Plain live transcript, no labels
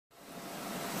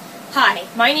Hi,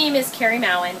 my name is Kerri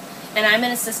Mowen, and I'm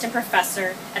an assistant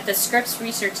professor at the Scripps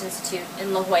Research Institute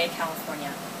in La Jolla,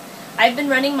 California. I've been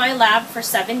running my lab for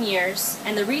 7 years,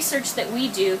 and the research that we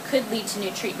do could lead to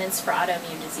new treatments for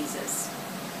autoimmune diseases.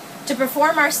 To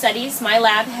perform our studies, my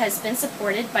lab has been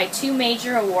supported by 2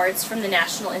 major awards from the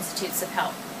National Institutes of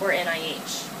Health, or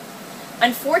NIH.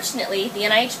 Unfortunately, the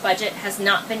NIH budget has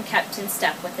not been kept in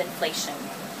step with inflation.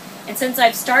 And since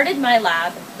I've started my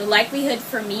lab, the likelihood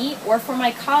for me or for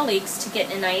my colleagues to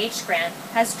get an NIH grant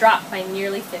has dropped by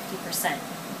nearly 50%.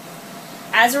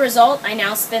 As a result, I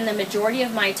now spend the majority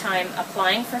of my time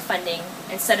applying for funding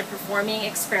instead of performing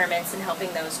experiments and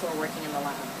helping those who are working in the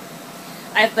lab.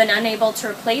 I've been unable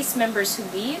to replace members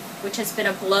who leave, which has been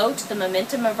a blow to the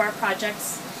momentum of our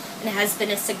projects and has been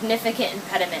a significant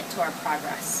impediment to our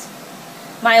progress.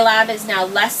 My lab is now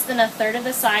less than a third of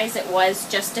the size it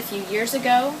was just a few years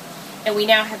ago, and we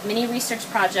now have many research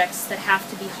projects that have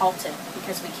to be halted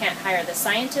because we can't hire the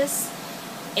scientists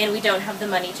and we don't have the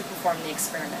money to perform the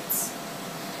experiments.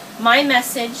 My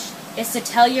message is to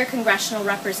tell your congressional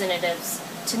representatives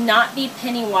to not be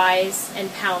penny wise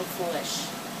and pound foolish.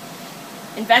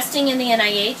 Investing in the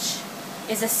NIH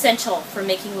is essential for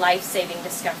making life-saving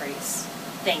discoveries.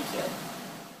 Thank you.